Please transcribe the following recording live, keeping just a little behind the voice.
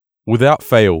Without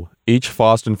fail, each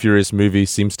Fast and Furious movie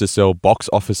seems to sell box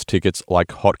office tickets like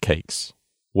hotcakes.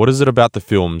 What is it about the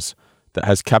films that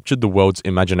has captured the world's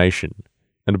imagination?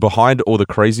 And behind all the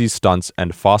crazy stunts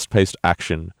and fast-paced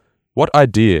action, what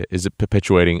idea is it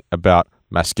perpetuating about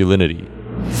masculinity?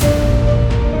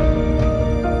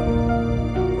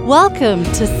 Welcome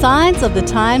to Signs of the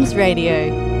Times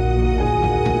Radio.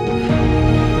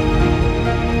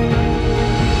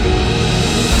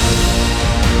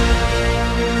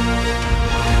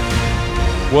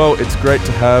 Well, it's great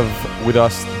to have with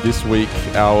us this week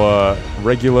our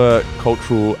regular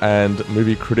cultural and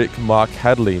movie critic, Mark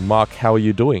Hadley. Mark, how are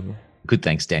you doing? Good,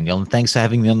 thanks, Daniel, and thanks for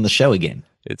having me on the show again.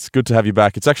 It's good to have you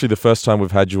back. It's actually the first time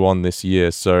we've had you on this year,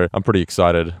 so I'm pretty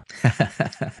excited.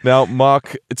 Now,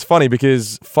 Mark, it's funny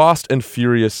because Fast and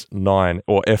Furious 9,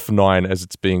 or F9 as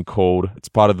it's being called, it's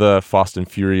part of the Fast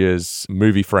and Furious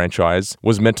movie franchise,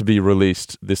 was meant to be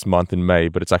released this month in May,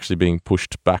 but it's actually being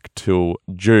pushed back till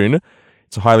June.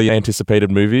 It's a highly anticipated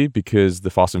movie because the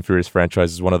Fast and Furious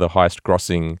franchise is one of the highest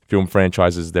grossing film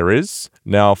franchises there is.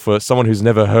 Now, for someone who's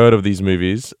never heard of these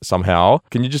movies somehow,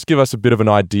 can you just give us a bit of an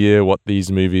idea what these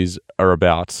movies are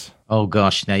about? Oh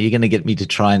gosh, now you're going to get me to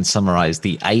try and summarize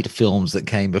the 8 films that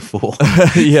came before.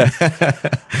 Yeah.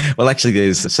 Well, actually,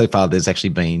 there's actually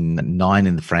been 9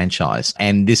 in the franchise.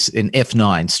 And this, in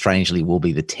F9, strangely, will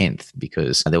be the 10th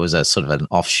because there was a sort of an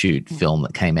offshoot film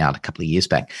that came out a couple of years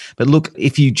back. But look,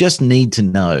 if you just need to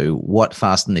know what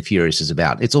Fast and the Furious is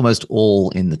about, it's almost all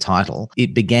in the title.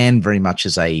 It began very much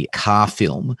as a car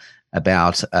film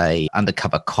about a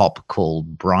undercover cop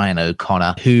called Brian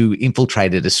O'Connor who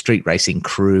infiltrated a street racing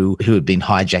crew who had been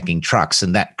hijacking trucks.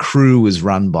 And that crew was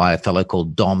run by a fellow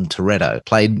called Dom Toretto,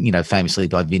 played, famously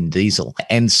by Vin Diesel.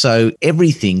 And so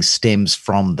everything stems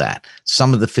from that.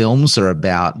 Some of the films are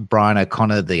about Brian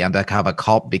O'Connor, the undercover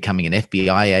cop, becoming an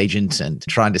FBI agent and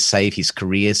trying to save his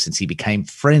career since he became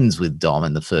friends with Dom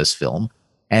in the first film.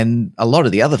 And a lot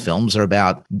of the other films are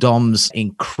about Dom's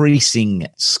increasing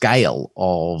scale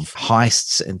of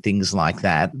heists and things like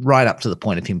that, right up to the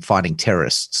point of him fighting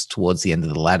terrorists towards the end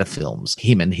of the latter films,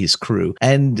 him and his crew.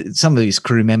 And some of his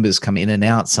crew members come in and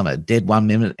out. Some are dead one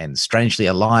minute and strangely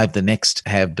alive. The next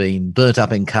have been burnt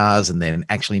up in cars and then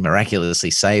actually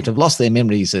miraculously saved, have lost their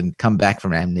memories and come back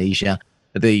from amnesia.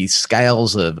 The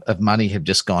scales of money have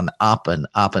just gone up and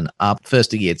up and up.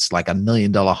 First, it's like $1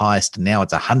 million heist. Now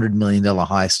it's $100 million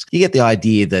heist. You get the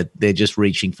idea that they're just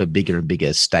reaching for bigger and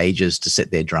bigger stages to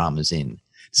set their dramas in.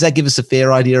 Does that give us a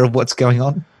fair idea of what's going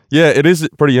on? Yeah, it is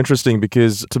pretty interesting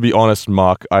because, to be honest,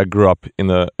 Mark, I grew up in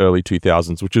the early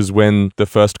 2000s, which is when the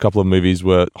first couple of movies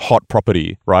were hot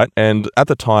property, right? And at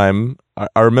the time,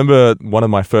 I remember one of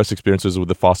my first experiences with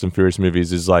the Fast and Furious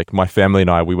movies is like my family and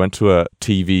I, we went to a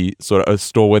TV, sort of a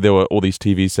store where there were all these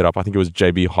TVs set up. I think it was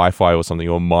JB Hi-Fi or something,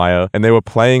 or Maya. And they were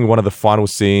playing one of the final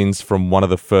scenes from one of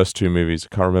the first 2 movies.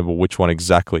 I can't remember which one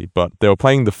exactly, but they were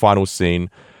playing the final scene.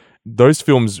 Those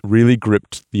films really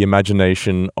gripped the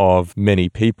imagination of many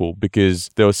people because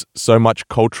there was so much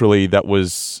culturally that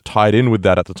was tied in with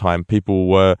that at the time. People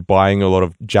were buying a lot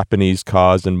of Japanese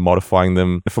cars and modifying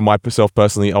them. For myself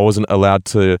personally, I wasn't allowed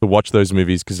to watch those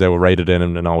movies because they were rated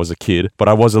M and I was a kid, but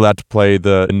I was allowed to play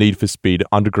the Need for Speed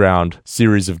Underground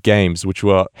series of games, which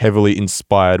were heavily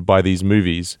inspired by these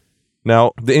movies.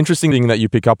 Now, the interesting thing that you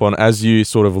pick up on as you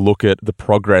sort of look at the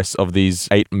progress of these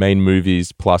 8 main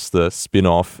movies plus the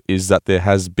spin-off is that there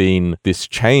has been this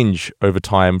change over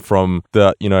time from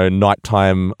the,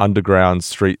 nighttime underground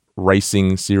street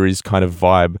racing series kind of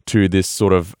vibe to this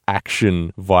sort of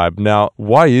action vibe. Now,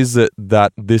 why is it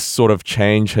that this sort of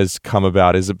change has come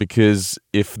about? Is it because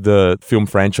if the film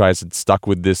franchise had stuck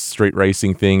with this street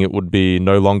racing thing, it would be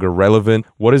no longer relevant?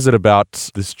 What is it about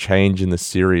this change in the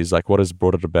series? Like, what has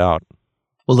brought it about?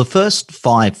 Well, the first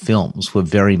 5 films were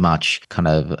very much kind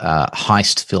of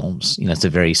heist films. It's a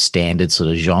very standard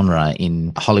sort of genre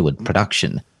in Hollywood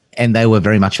production. And they were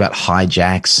very much about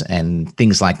hijacks and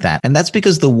things like that. And that's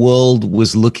because the world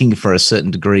was looking for a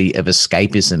certain degree of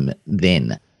escapism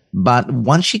then. But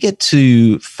once you get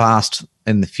to Fast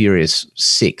and the Furious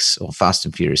 6, or Fast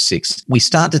and Furious 6, we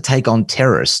start to take on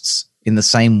terrorists in the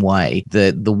same way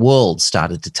that the world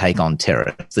started to take on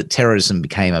terrorists, that terrorism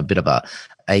became a bit of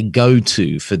a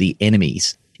go-to for the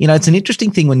enemies. It's an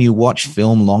interesting thing when you watch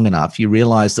film long enough, you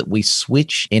realize that we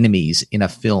switch enemies in a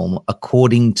film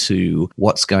according to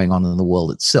what's going on in the world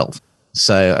itself.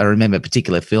 So I remember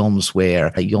particular films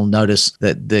where you'll notice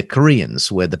that the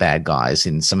Koreans were the bad guys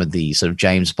in some of the sort of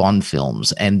James Bond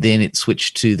films, and then it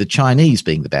switched to the Chinese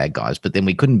being the bad guys. But then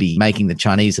we couldn't be making the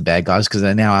Chinese the bad guys because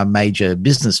they're now our major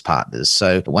business partners.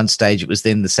 So at one stage it was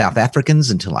then the South Africans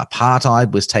until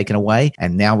apartheid was taken away,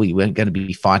 and now we weren't going to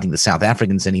be fighting the South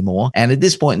Africans anymore. And at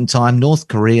this point in time, North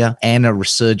Korea and a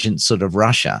resurgent sort of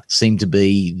Russia seem to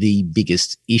be the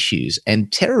biggest issues.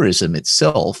 And terrorism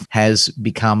itself has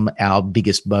become our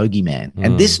biggest bogeyman.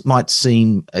 And this might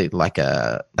seem like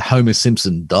a Homer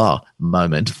Simpson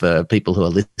moment for people who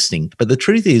are listening. But the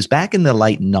truth is, back in the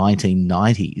late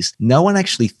 1990s, no one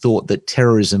actually thought that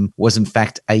terrorism was in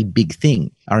fact a big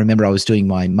thing. I remember I was doing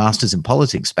my master's in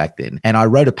politics back then, and I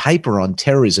wrote a paper on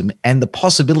terrorism and the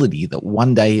possibility that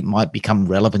one day it might become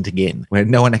relevant again, where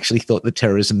no one actually thought that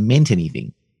terrorism meant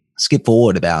anything. Skip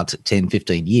forward about 10,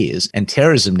 15 years, and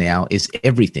terrorism now is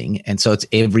everything. And so it's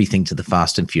everything to the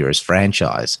Fast and Furious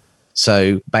franchise.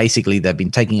 So basically, they've been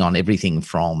taking on everything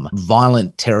from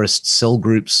violent terrorist cell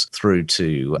groups through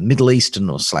to Middle Eastern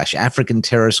or / African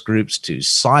terrorist groups to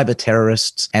cyber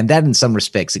terrorists. And that in some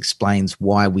respects explains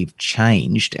why we've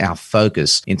changed our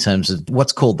focus in terms of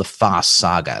what's called the Fast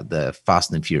saga, the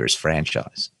Fast and Furious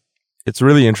franchise. It's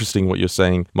really interesting what you're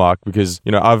saying, Mark, because,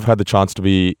 I've had the chance to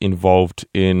be involved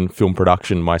in film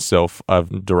production myself.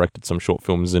 I've directed some short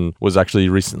films and was actually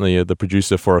recently the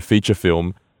producer for a feature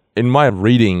film. In my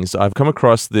readings, I've come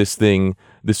across this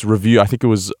review, I think it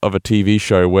was of a TV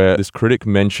show, where this critic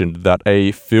mentioned that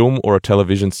a film or a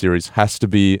television series has to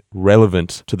be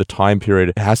relevant to the time period.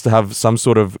 It has to have some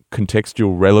sort of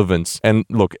contextual relevance. And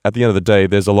look, at the end of the day,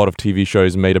 there's a lot of TV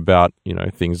shows made about,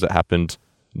 things that happened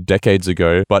decades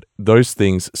ago, but those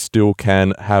things still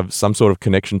can have some sort of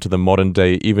connection to the modern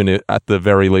day, even at the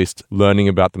very least learning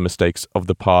about the mistakes of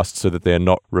the past so that they're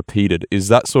not repeated. Is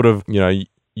that sort of,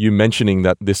 you mentioning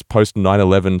that this post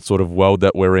 9/11 sort of world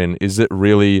that we're in, is it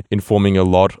really informing a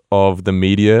lot of the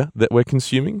media that we're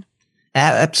consuming?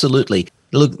 Absolutely.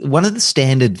 Look, one of the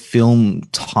standard film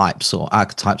types or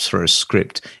archetypes for a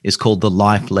script is called the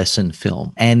life lesson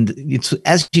film. And it's,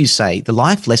 as you say, the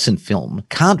life lesson film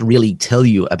can't really tell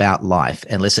you about life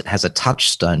unless it has a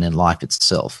touchstone in life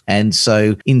itself. And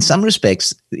so in some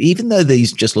respects, even though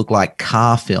these just look like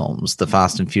car films, the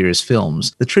Fast and Furious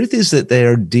films, the truth is that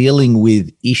they're dealing with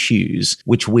issues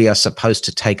which we are supposed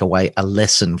to take away a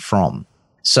lesson from.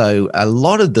 So a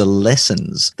lot of the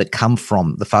lessons that come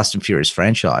from the Fast and Furious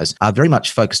franchise are very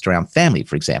much focused around family,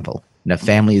 for example.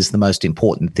 Family is the most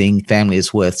important thing. Family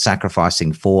is worth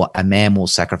sacrificing for. A man will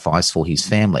sacrifice for his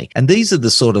family. And these are the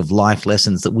sort of life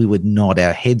lessons that we would nod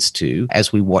our heads to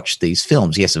as we watch these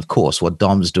films. Yes, of course, what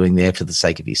Dom's doing there for the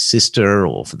sake of his sister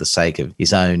or for the sake of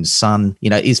his own son,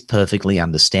 is perfectly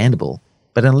understandable.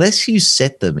 But unless you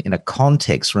set them in a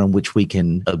context from which we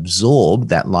can absorb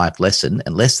that life lesson,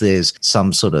 unless there's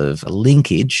some sort of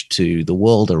linkage to the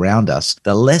world around us,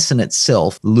 the lesson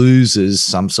itself loses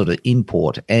some sort of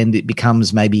import, and it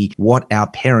becomes maybe what our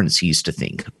parents used to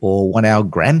think or what our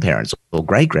grandparents or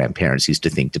great-grandparents used to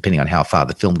think, depending on how far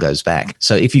the film goes back.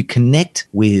 So if you connect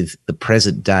with the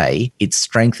present day, it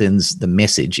strengthens the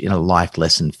message in a life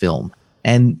lesson film.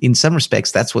 And in some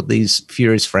respects, that's what these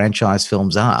Furious franchise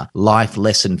films are, life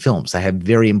lesson films. They have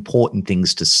very important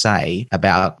things to say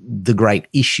about the great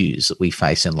issues that we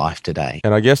face in life today.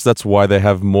 And I guess that's why they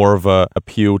have more of a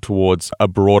appeal towards a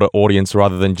broader audience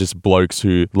rather than just blokes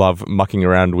who love mucking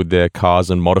around with their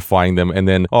cars and modifying them. And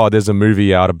then, there's a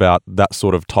movie out about that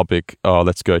sort of topic.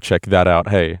 Let's go check that out.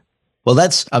 Hey. Well,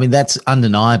 that's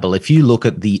undeniable. If you look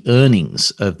at the earnings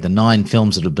of the 9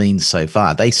 films that have been so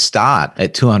far, they start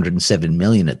at $207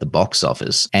 million at the box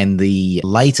office. And the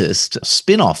latest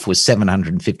spin-off was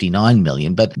 $759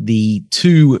 million. But the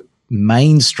 2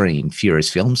 mainstream Furious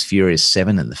films, Furious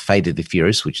 7 and The Fate of the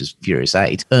Furious, which is Furious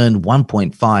 8, earned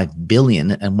 $1.5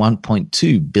 billion and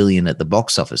 $1.2 billion at the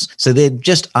box office. So there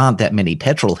just aren't that many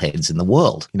petrol heads in the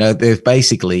world. There's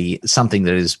basically something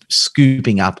that is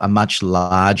scooping up a much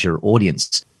larger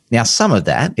audience. Now, some of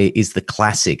that is the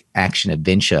classic action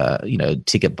adventure,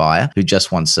 ticket buyer who just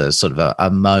wants a sort of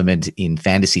a moment in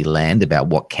fantasy land about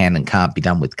what can and can't be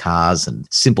done with cars and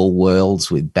simple worlds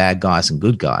with bad guys and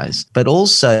good guys. But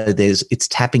also it's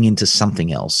tapping into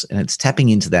something else, and it's tapping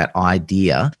into that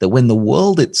idea that when the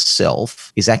world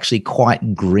itself is actually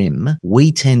quite grim,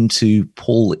 we tend to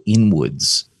pull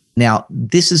inwards. Now,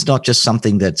 this is not just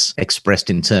something that's expressed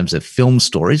in terms of film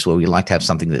stories where we like to have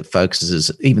something that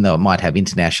focuses, even though it might have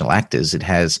international actors, it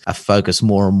has a focus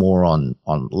more and more on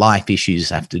life issues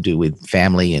that have to do with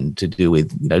family and to do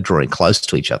with, drawing close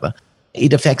to each other.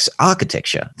 It affects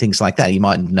architecture, things like that. You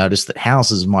might notice that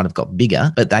houses might have got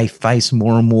bigger, but they face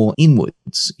more and more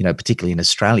inwards, particularly in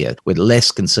Australia. We're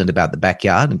less concerned about the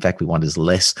backyard. In fact, we want as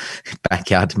less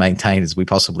backyard to maintain as we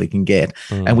possibly can get.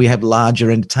 And we have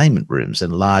larger entertainment rooms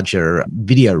and larger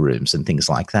video rooms and things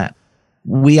like that.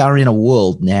 We are in a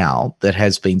world now that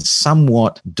has been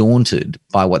somewhat daunted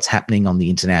by what's happening on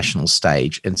the international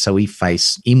stage. And so we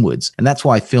face inwards. And that's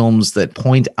why films that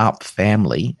point up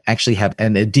family actually have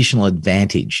an additional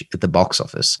advantage at the box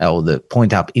office, or that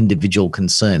point up individual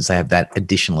concerns. They have that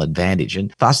additional advantage.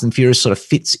 And Fast and Furious sort of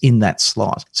fits in that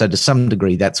slot. So to some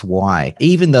degree, that's why,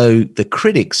 even though the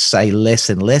critics say less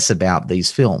and less about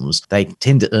these films, they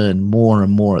tend to earn more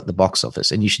and more at the box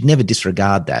office. And you should never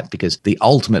disregard that, because the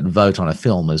ultimate vote on a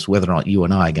film is whether or not you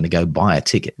and I are going to go buy a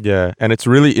ticket. Yeah, and it's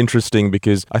really interesting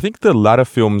because I think the latter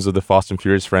films of the Fast and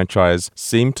Furious franchise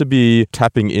seem to be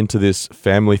tapping into this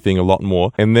family thing a lot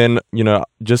more. And then,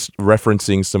 just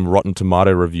referencing some Rotten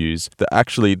Tomato reviews,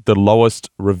 actually the lowest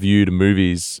reviewed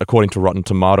movies, according to Rotten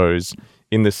Tomatoes,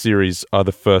 in the series are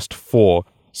the first 4.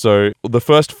 So the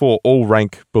first 4 all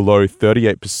rank below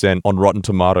 38% on Rotten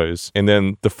Tomatoes. And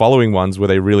then the following ones, where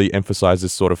they really emphasize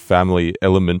this sort of family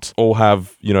element, all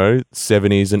have,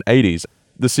 70s and 80s.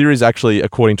 The series actually,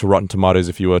 according to Rotten Tomatoes,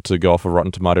 if you were to go off of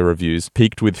Rotten Tomato reviews,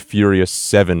 peaked with Furious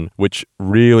 7, which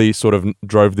really sort of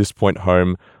drove this point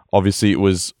home. Obviously, it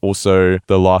was also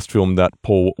the last film that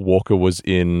Paul Walker was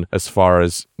in, as far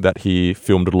as that he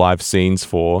filmed live scenes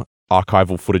for.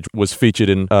 Archival footage was featured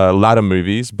in latter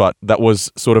movies, but that was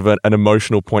sort of an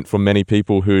emotional point for many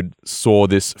people who saw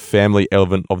this family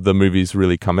element of the movies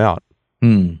really come out.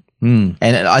 And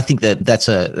I think that's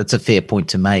a fair point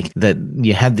to make, that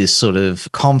you had this sort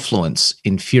of confluence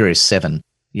in Furious 7.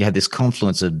 You had this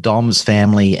confluence of Dom's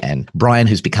family and Brian,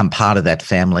 who's become part of that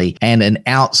family, and an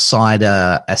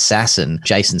outsider assassin.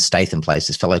 Jason Statham plays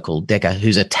this fellow called Decker,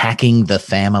 who's attacking the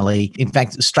family. In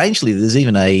fact, strangely, there's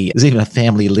even a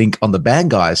family link on the bad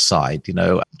guy's side.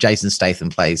 Jason Statham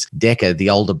plays Decker, the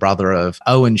older brother of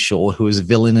Owen Shaw, who was a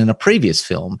villain in a previous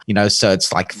film. So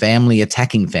it's like family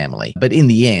attacking family. But in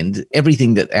the end,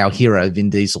 everything that our hero Vin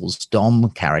Diesel's Dom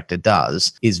character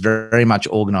does is very much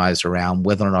organized around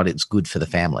whether or not it's good for the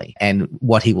family. And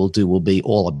what he will do will be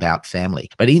all about family.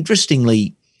 But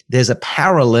interestingly, there's a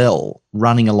parallel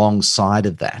running alongside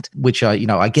of that, which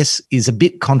I guess is a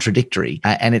bit contradictory.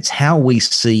 And it's how we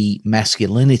see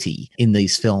masculinity in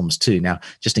these films too. Now,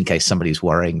 just in case somebody's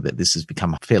worrying that this has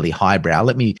become fairly highbrow,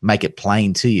 let me make it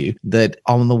plain to you that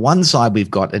on the one side,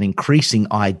 we've got an increasing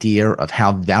idea of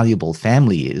how valuable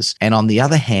family is. And on the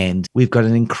other hand, we've got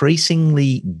an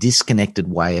increasingly disconnected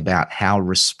way about how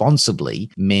responsibly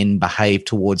men behave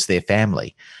towards their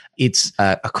family. It's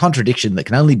a contradiction that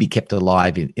can only be kept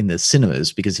alive in the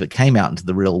cinemas, because if it came out into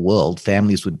the real world,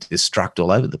 families would destruct all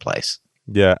over the place.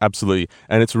 Yeah, absolutely.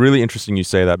 And it's really interesting you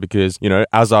say that, because,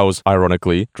 as I was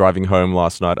ironically driving home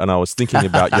last night and I was thinking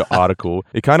about your article,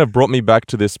 it kind of brought me back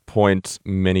to this point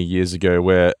many years ago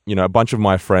where, a bunch of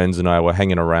my friends and I were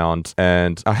hanging around,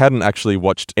 and I hadn't actually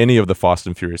watched any of the Fast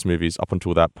and Furious movies up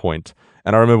until that point.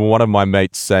 And I remember one of my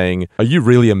mates saying, "Are you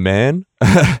really a man?"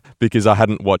 because I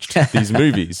hadn't watched these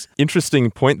movies.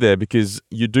 Interesting point there, because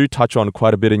you do touch on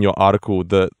quite a bit in your article,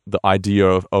 the idea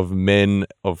of men,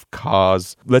 of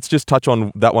cars. Let's just touch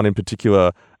on that one in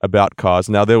particular about cars.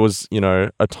 Now, there was,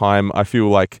 a time I feel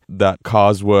like that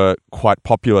cars were quite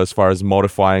popular as far as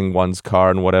modifying one's car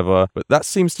and whatever, but that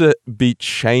seems to be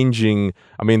changing.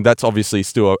 I mean, that's obviously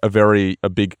still a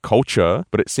big culture,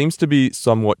 but it seems to be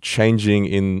somewhat changing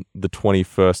in the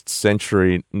 21st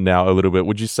century now a little bit.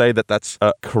 Would you say that that's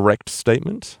a correct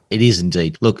statement? It is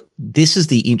indeed. Look, this is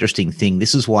the interesting thing.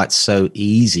 This is why it's so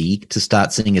easy to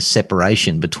start seeing a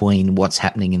separation between what's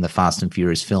happening in the Fast and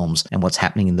Furious films and what's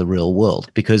happening in the real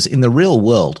world. Because in the real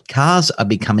world, cars are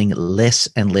becoming less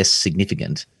and less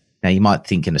significant. Now, you might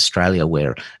think in Australia,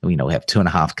 where we have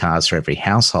 2.5 cars for every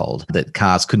household, that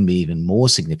cars couldn't be even more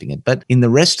significant. But in the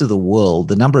rest of the world,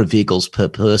 the number of vehicles per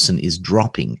person is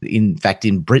dropping. In fact,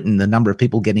 in Britain, the number of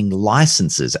people getting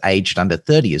licenses aged under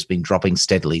 30 has been dropping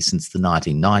steadily since the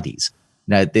 1990s.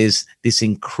 Now, there's this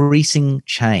increasing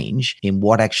change in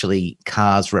what actually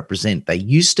cars represent. They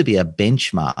used to be a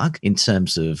benchmark in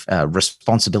terms of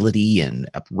responsibility and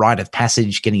a rite of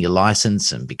passage, getting your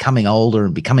license and becoming older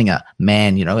and becoming a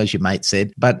man, as your mate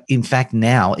said. But in fact,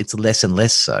 now it's less and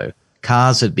less so.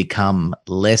 Cars have become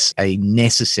less a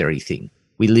necessary thing.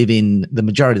 We live in, the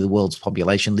majority of the world's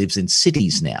population lives in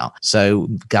cities now. So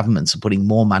governments are putting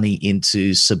more money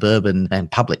into suburban and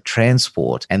public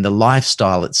transport, and the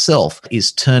lifestyle itself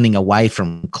is turning away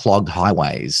from clogged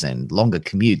highways and longer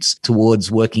commutes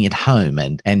towards working at home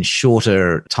and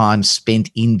shorter time spent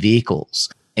in vehicles.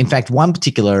 In fact, one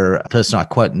particular person I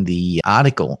quote in the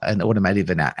article, an automotive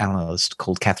analyst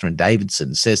called Catherine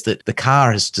Davidson, says that the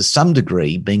car has to some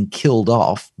degree been killed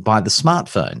off by the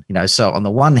smartphone. So on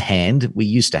the one hand, we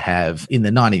used to have, in the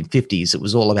 1950s, it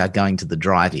was all about going to the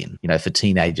drive-in, for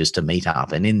teenagers to meet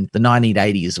up. And in the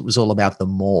 1980s, it was all about the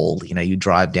mall. You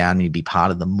drive down and you'd be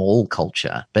part of the mall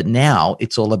culture. But now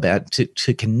it's all about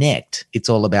to connect. It's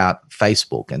all about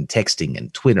Facebook and texting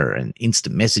and Twitter and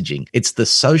instant messaging. It's the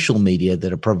social media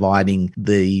that are providing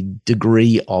the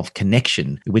degree of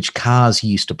connection which cars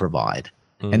used to provide.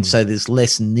 And so there's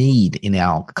less need in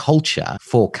our culture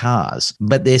for cars,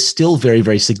 but they're still very,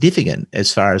 very significant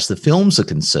as far as the films are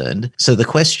concerned. So the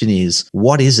question is,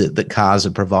 what is it that cars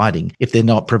are providing if they're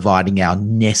not providing our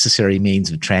necessary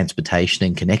means of transportation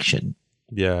and connection?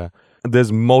 Yeah.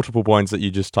 There's multiple points that you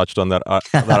just touched on that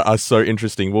are so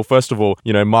interesting. Well, first of all,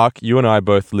 Mark, you and I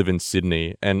both live in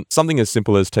Sydney, and something as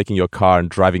simple as taking your car and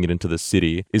driving it into the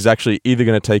city is actually either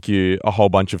going to take you a whole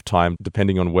bunch of time,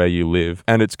 depending on where you live,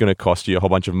 and it's going to cost you a whole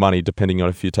bunch of money, depending on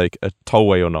if you take a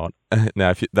tollway or not.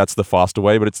 Now, that's the faster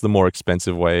way, but it's the more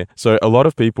expensive way. So a lot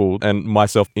of people, and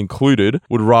myself included,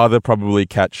 would rather probably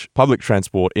catch public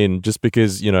transport in just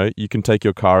because, you can take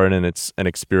your car in and it's an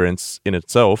experience in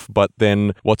itself. But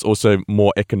then what's also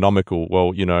more economical?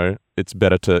 Well, it's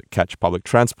better to catch public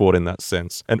transport in that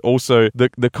sense. And also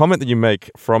the comment that you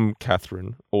make from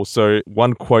Catherine, also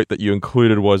one quote that you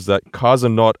included was that cars are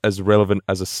not as relevant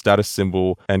as a status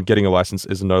symbol and getting a license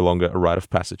is no longer a rite of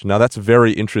passage. Now that's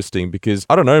very interesting because,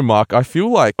 I don't know, Mark, I feel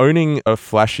like owning a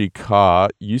flashy car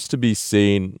used to be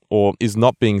seen or is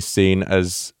not being seen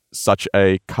as such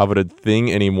a coveted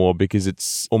thing anymore because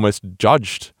it's almost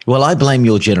judged. Well, I blame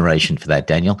your generation for that,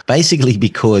 Daniel. Basically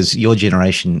because your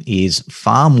generation is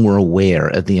far more aware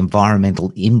of the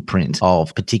environmental imprint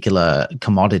of particular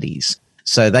commodities.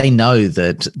 So they know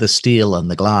that the steel and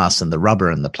the glass and the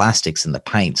rubber and the plastics and the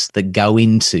paints that go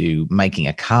into making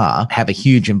a car have a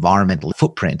huge environmental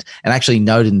footprint. And actually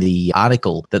note in the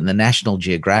article that the National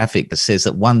Geographic says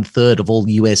that 1/3 of all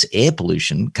US air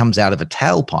pollution comes out of a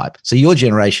tailpipe. So your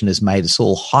generation has made us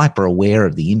all hyper aware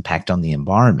of the impact on the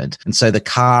environment. And so the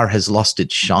car has lost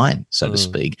its shine, so to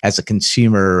speak, as a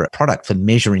consumer product for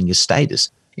measuring your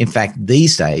status. In fact,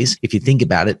 these days, if you think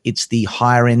about it, it's the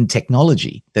higher end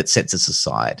technology that sets us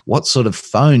aside. What sort of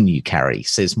phone you carry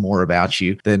says more about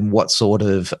you than what sort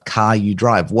of car you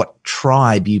drive, what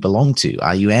tribe you belong to.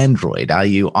 Are you Android? Are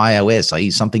you iOS? Are you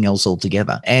something else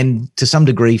altogether? And to some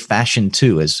degree, fashion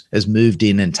too has moved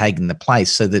in and taken the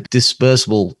place so that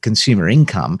disposable consumer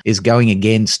income is going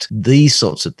against these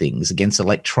sorts of things, against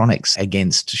electronics,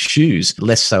 against shoes,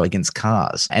 less so against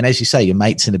cars. And as you say, your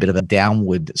mate's in a bit of a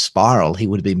downward spiral. He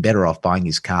would have been better off buying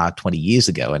his car 20 years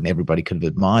ago and everybody could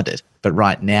have admired it. But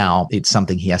right now, it's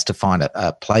something he has to find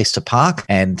a place to park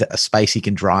and a space he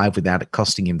can drive without it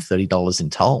costing him $30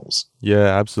 in tolls.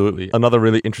 Yeah, absolutely. Another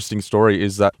really interesting story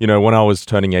is that, when I was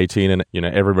turning 18 and,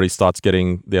 everybody starts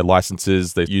getting their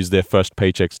licenses, they use their first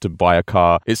paychecks to buy a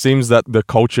car. It seems that the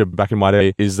culture back in my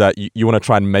day is that you want to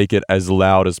try and make it as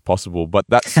loud as possible. But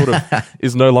that sort of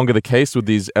is no longer the case with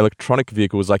these electronic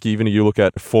vehicles. Like even if you look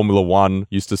at Formula One,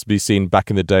 used to be seen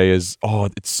back in the day as, oh,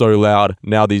 it's so loud.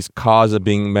 Now these cars are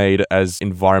being made as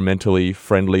environmentally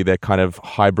friendly. They're kind of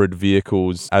hybrid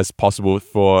vehicles as possible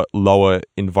for lower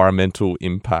environmental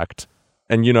impact.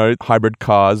 And, hybrid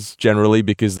cars generally,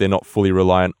 because they're not fully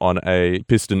reliant on a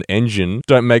piston engine,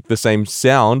 don't make the same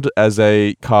sound as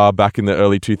a car back in the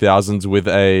early 2000s with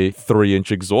a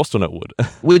 3-inch exhaust on it would.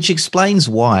 Which explains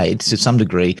why, to some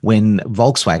degree, when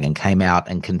Volkswagen came out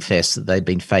and confessed that they'd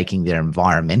been faking their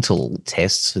environmental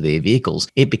tests for their vehicles,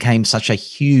 it became such a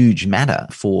huge matter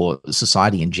for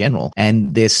society in general,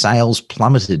 and their sales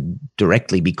plummeted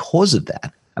directly because of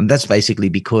that. And that's basically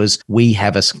because we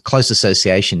have a close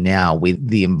association now with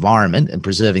the environment and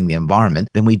preserving the environment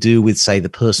than we do with, say, the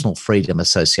personal freedom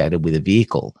associated with a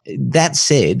vehicle. That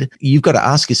said, you've got to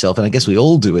ask yourself, and I guess we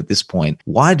all do at this point,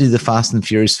 why do the Fast and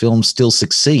Furious films still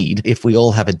succeed if we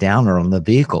all have a downer on the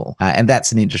vehicle? And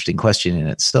that's an interesting question in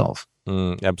itself.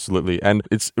 Absolutely. And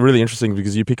it's really interesting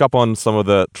because you pick up on some of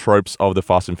the tropes of the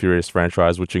Fast and Furious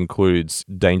franchise, which includes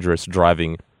dangerous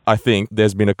driving. I think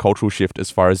there's been a cultural shift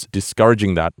as far as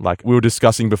discouraging that. Like we were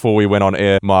discussing before we went on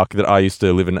air, Mark, that I used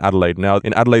to live in Adelaide. Now,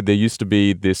 in Adelaide, there used to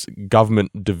be this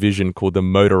government division called the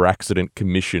Motor Accident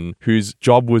Commission, whose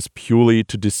job was purely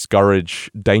to discourage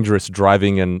dangerous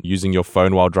driving and using your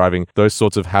phone while driving, those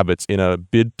sorts of habits in a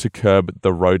bid to curb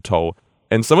the road toll.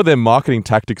 And some of their marketing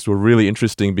tactics were really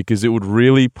interesting because it would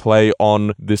really play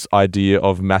on this idea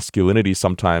of masculinity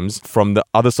sometimes from the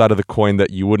other side of the coin that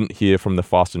you wouldn't hear from the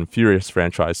Fast and Furious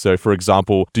franchise. So, for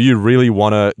example, do you really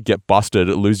want to get busted,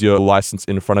 lose your license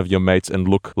in front of your mates and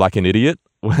look like an idiot?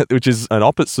 Which is an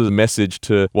opposite message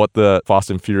to what the Fast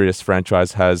and Furious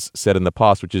franchise has said in the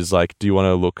past, which is like, do you want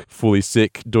to look fully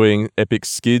sick doing epic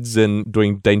skids and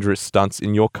doing dangerous stunts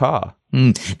in your car?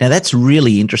 Now, that's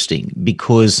really interesting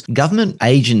because government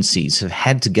agencies have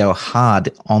had to go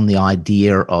hard on the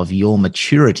idea of your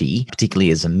maturity, particularly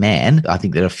as a man. I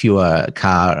think there are fewer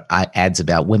car ads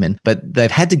about women, but they've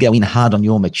had to go in hard on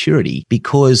your maturity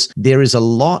because there is a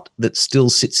lot that still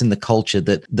sits in the culture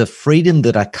that the freedom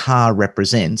that a car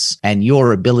represents and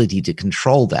your ability to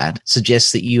control that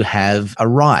suggests that you have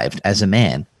arrived as a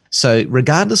man. So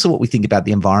regardless of what we think about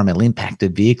the environmental impact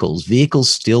of vehicles, vehicles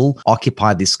still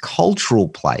occupy this cultural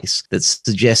place that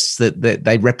suggests that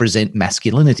they represent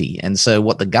masculinity. And so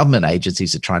what the government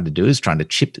agencies are trying to do is trying to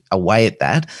chip away at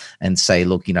that and say,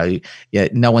 look,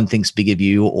 no one thinks big of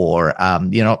you, or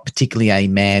you're not particularly a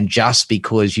man just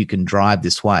because you can drive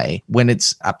this way, when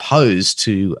it's opposed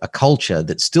to a culture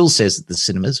that still says that the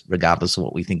cinemas, regardless of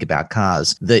what we think about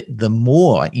cars, that the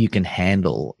more you can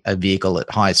handle a vehicle at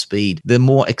high speed, the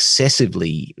more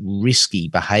excessively risky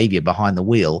behavior behind the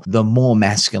wheel, the more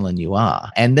masculine you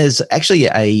are. And there's actually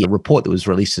a report that was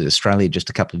released in Australia just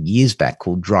a couple of years back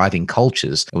called Driving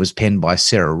Cultures. It was penned by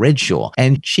Sarah Redshaw,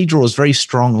 and she draws very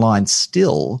strong lines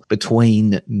still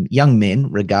between young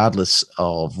men, regardless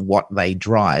of what they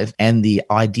drive, and the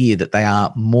idea that they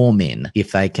are more men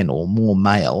if they can, or more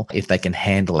male if they can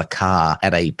handle a car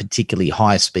at a particularly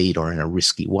high speed or in a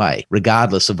risky way,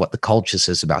 regardless of what the culture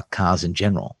says about cars in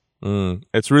general.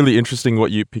 It's really interesting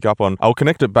what you pick up on. I'll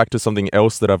connect it back to something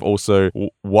else that I've also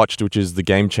watched, which is The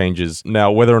Game Changers.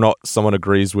 Now, whether or not someone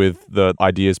agrees with the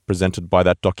ideas presented by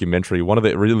that documentary, one of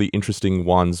the really interesting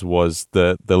ones was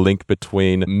the link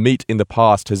between meat in the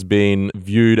past has been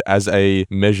viewed as a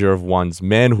measure of one's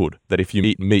manhood, that if you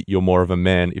eat meat, you're more of a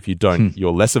man. If you don't,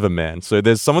 you're less of a man. So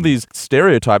there's some of these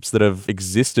stereotypes that have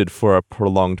existed for a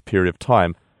prolonged period of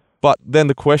time. But then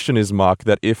the question is, Mark,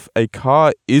 that if a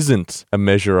car isn't a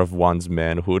measure of one's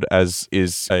manhood, as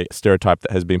is a stereotype that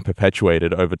has been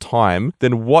perpetuated over time,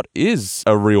 then what is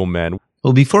a real man?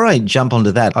 Well, before I jump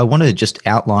onto that, I want to just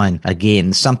outline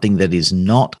again something that is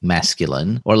not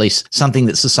masculine, or at least something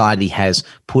that society has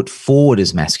put forward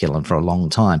as masculine for a long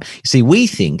time. You see, we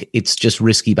think it's just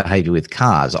risky behavior with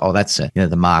cars. Oh, that's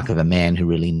the mark of a man who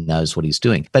really knows what he's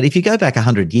doing. But if you go back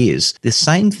 100 years, the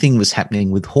same thing was happening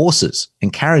with horses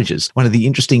and carriages. One of the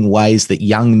interesting ways that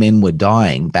young men were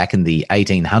dying back in the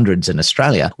 1800s in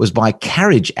Australia was by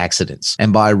carriage accidents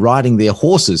and by riding their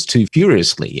horses too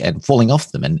furiously and falling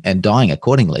off them and dying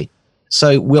accordingly.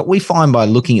 So what we find by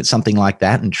looking at something like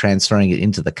that and transferring it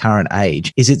into the current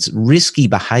age is it's risky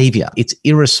behavior, it's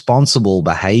irresponsible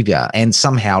behavior, and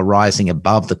somehow rising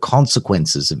above the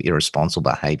consequences of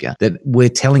irresponsible behavior that we're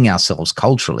telling ourselves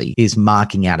culturally is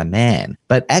marking out a man.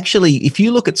 But actually, if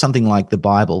you look at something like the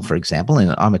Bible, for example,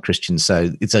 and I'm a Christian,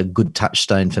 so it's a good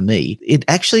touchstone for me, it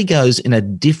actually goes in a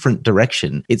different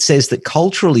direction. It says that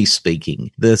culturally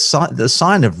speaking, the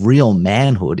sign of real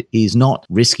manhood is not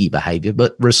risky behavior,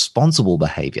 but responsible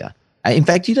behavior. In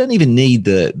fact, you don't even need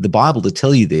the Bible to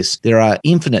tell you this. There are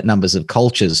infinite numbers of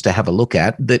cultures to have a look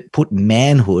at that put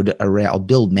manhood around, or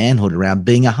build manhood around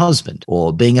being a husband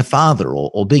or being a father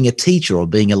or being a teacher or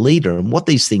being a leader. And what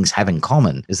these things have in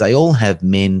common is they all have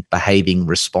men behaving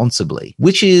responsibly,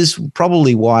 which is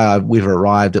probably why we've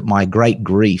arrived at my great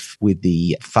grief with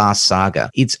the Fast saga.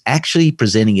 It's actually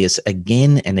presenting us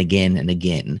again and again and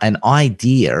again an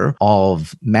idea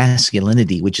of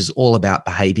masculinity, which is all about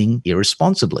behaving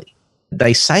irresponsibly.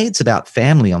 They say it's about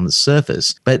family on the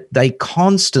surface, but they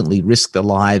constantly risk the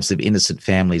lives of innocent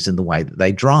families in the way that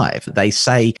they drive. They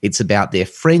say it's about their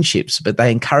friendships, but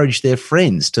they encourage their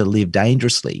friends to live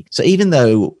dangerously. So even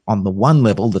though on the one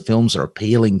level, the films are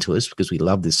appealing to us because we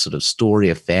love this sort of story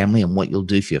of family and what you'll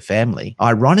do for your family,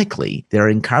 ironically, they're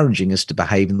encouraging us to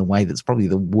behave in the way that's probably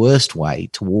the worst way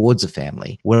towards a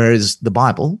family. Whereas the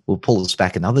Bible will pull us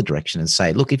back another direction and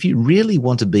say, look, if you really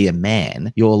want to be a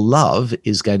man, your love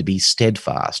is going to be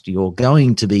steadfast. You're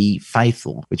going to be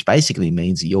faithful, which basically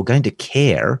means that you're going to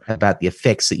care about the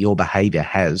effects that your behavior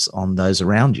has on those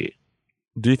around you.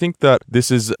 Do you think that this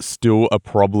is still a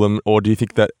problem, or do you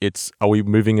think that are we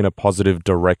moving in a positive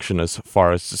direction as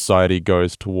far as society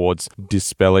goes towards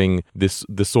dispelling the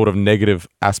sort of negative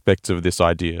aspects of this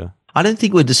idea? I don't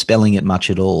think we're dispelling it much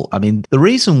at all. I mean, the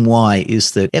reason why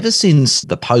is that ever since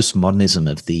the postmodernism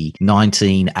of the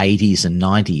 1980s and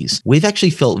 90s, we've actually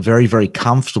felt very, very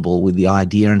comfortable with the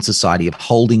idea in society of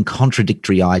holding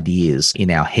contradictory ideas in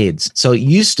our heads. So it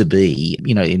used to be,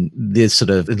 in this sort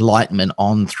of Enlightenment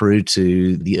on through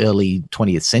to the early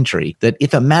 20th century, that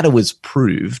if a matter was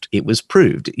proved, it was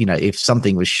proved. If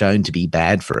something was shown to be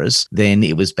bad for us, then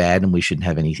it was bad and we shouldn't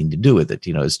have anything to do with it.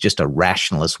 It's just a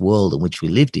rationalist world in which we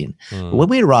lived in. But when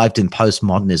we arrived in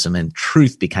postmodernism and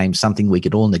truth became something we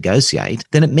could all negotiate,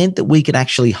 then it meant that we could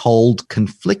actually hold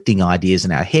conflicting ideas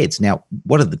in our heads. Now,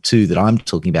 what are the two that I'm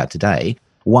talking about today?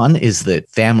 One is that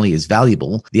family is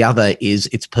valuable. The other is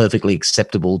it's perfectly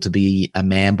acceptable to be a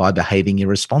man by behaving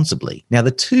irresponsibly. Now, the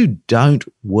two don't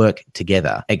work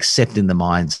together except in the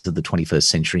minds of the 21st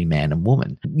century man and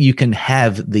woman. You can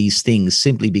have these things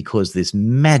simply because this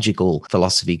magical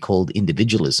philosophy called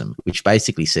individualism, which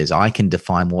basically says I can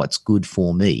define what's good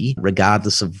for me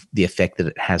regardless of the effect that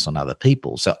it has on other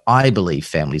people. So I believe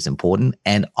family is important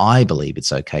and I believe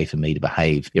it's okay for me to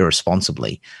behave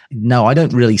irresponsibly. No, I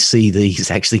don't really see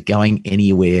these actually going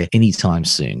anywhere anytime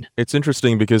soon. It's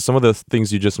interesting because some of the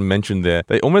things you just mentioned there,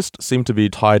 they almost seem to be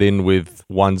tied in with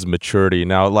one's maturity.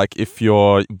 Now, like if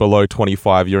you're below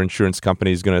 25, your insurance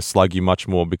company is going to slug you much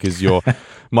more because you're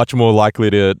much more likely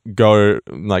to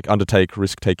undertake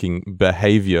risk-taking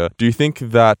behavior. Do you think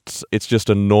that it's just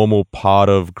a normal part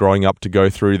of growing up to go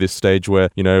through this stage where,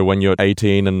 when you're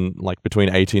 18 and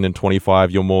between 18 and 25,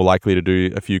 you're more likely to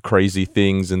do a few crazy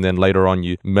things and then later on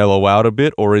you mellow out a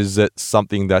bit? Or is it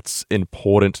something that's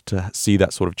important to see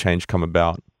that sort of change come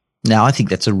about? Now, I think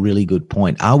that's a really good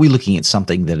point. Are we looking at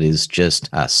something that is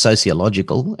just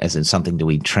sociological, as in something do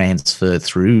we transfer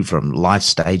through from life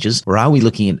stages, or are we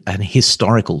looking at an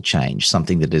historical change,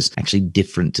 something that is actually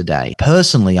different today?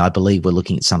 Personally, I believe we're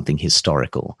looking at something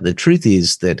historical. The truth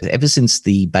is that ever since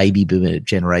the baby boomer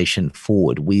generation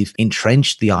forward, we've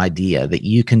entrenched the idea that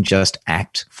you can just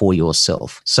act for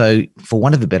yourself. So, for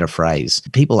want of a better phrase,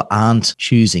 people aren't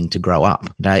choosing to grow up.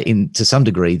 To some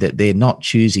degree, that they're not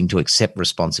choosing to accept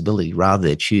responsibility. Rather,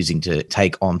 they're choosing to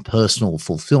take on personal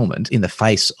fulfillment in the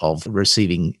face of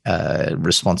receiving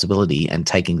responsibility and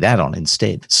taking that on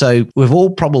instead. So we're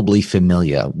all probably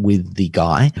familiar with the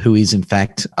guy who is, in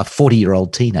fact, a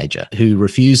 40-year-old teenager who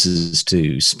refuses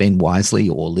to spend wisely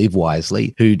or live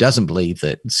wisely, who doesn't believe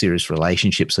that serious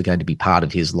relationships are going to be part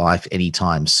of his life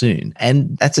anytime soon.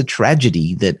 And that's a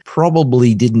tragedy that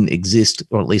probably didn't exist,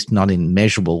 or at least not in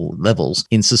measurable levels,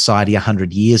 in society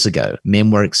 100 years ago.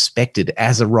 Men were expected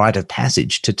as a rite of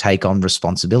passage to take on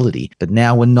responsibility, but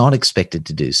now we're not expected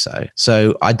to do so.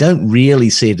 So I don't really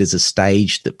see it as a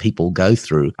stage that people go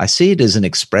through. I see it as an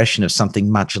expression of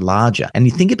something much larger. And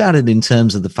you think about it in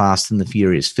terms of the Fast and the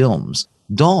Furious films.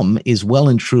 Dom is well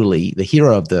and truly, the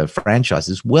hero of the franchise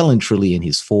is well and truly in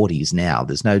his 40s now.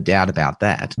 There's no doubt about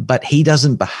that. But he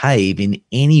doesn't behave in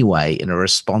any way in a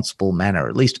responsible manner.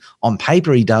 At least on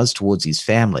paper he does towards his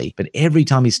family. But every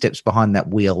time he steps behind that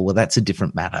wheel, well, that's a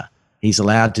different matter. He's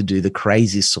allowed to do the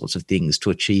craziest sorts of things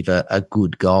to achieve a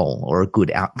good goal or a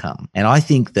good outcome. And I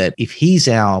think that if he's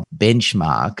our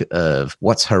benchmark of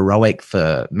what's heroic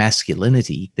for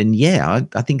masculinity, then yeah,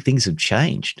 I think things have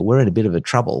changed. We're in a bit of a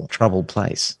troubled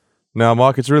place. Now,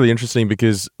 Mark, it's really interesting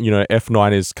because,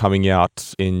 F9 is coming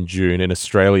out in June in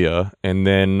Australia. And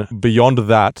then beyond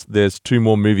that, there's 2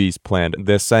 more movies planned.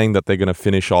 They're saying that they're going to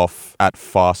finish off at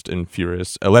Fast and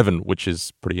Furious 11, which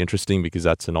is pretty interesting because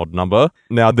that's an odd number.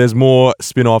 Now, there's more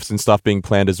spin-offs and stuff being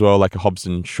planned as well, like a Hobbs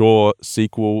and Shaw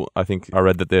sequel. I think I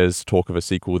read that there's talk of a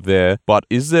sequel there. But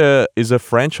is a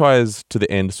franchise to the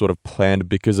end sort of planned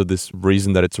because of this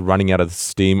reason that it's running out of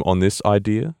steam on this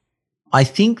idea? I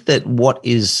think that what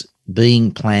is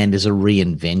being planned as a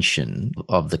reinvention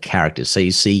of the characters. So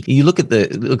you look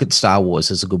at Star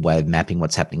Wars as a good way of mapping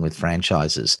what's happening with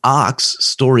franchises.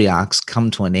 Story arcs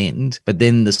come to an end, but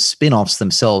then the spin-offs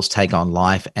themselves take on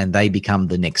life and they become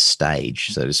the next stage,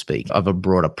 so to speak, of a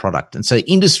broader product. And so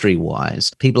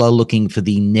industry-wise, people are looking for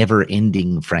the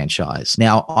never-ending franchise.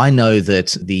 Now, I know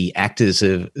that the actors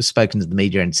have spoken to the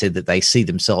media and said that they see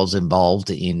themselves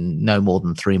involved in no more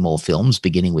than 3 more films,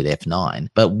 beginning with F9.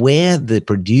 But where the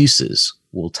producers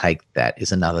will take that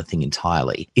is another thing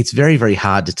entirely. It's very, very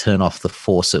hard to turn off the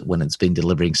faucet when it's been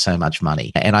delivering so much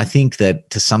money. And I think that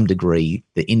to some degree,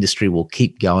 the industry will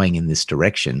keep going in this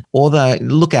direction, or they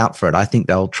look out for it. I think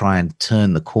they'll try and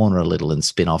turn the corner a little and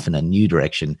spin off in a new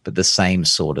direction, but the same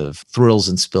sort of thrills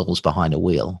and spills behind a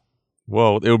wheel.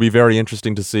 Well, it will be very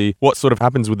interesting to see what sort of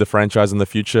happens with the franchise in the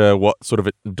future, what sort of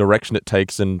direction it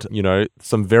takes, and,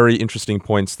 some very interesting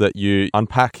points that you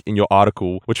unpack in your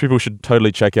article, which people should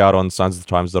totally check out on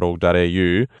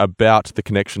signsofthetimes.org.au, about the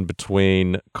connection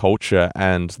between culture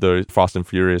and the Fast and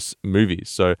Furious movies.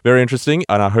 So very interesting,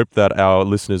 and I hope that our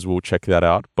listeners will check that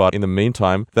out. But in the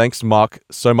meantime, thanks, Mark,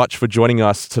 so much for joining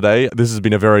us today. This has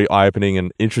been a very eye-opening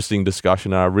and interesting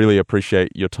discussion. I really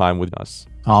appreciate your time with us.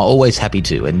 Always happy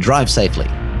to, and drive safely.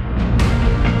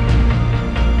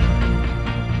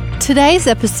 Today's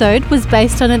episode was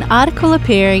based on an article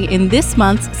appearing in this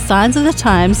month's Signs of the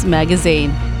Times magazine.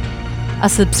 A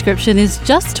subscription is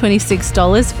just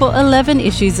 $26 for 11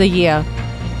 issues a year.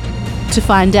 To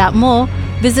find out more,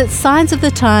 visit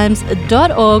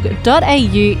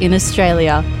signsofthetimes.org.au in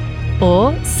Australia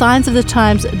or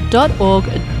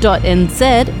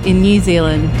signsofthetimes.org.nz in New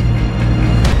Zealand.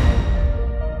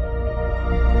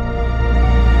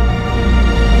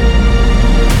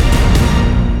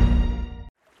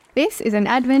 This is an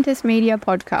Adventist Media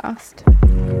podcast.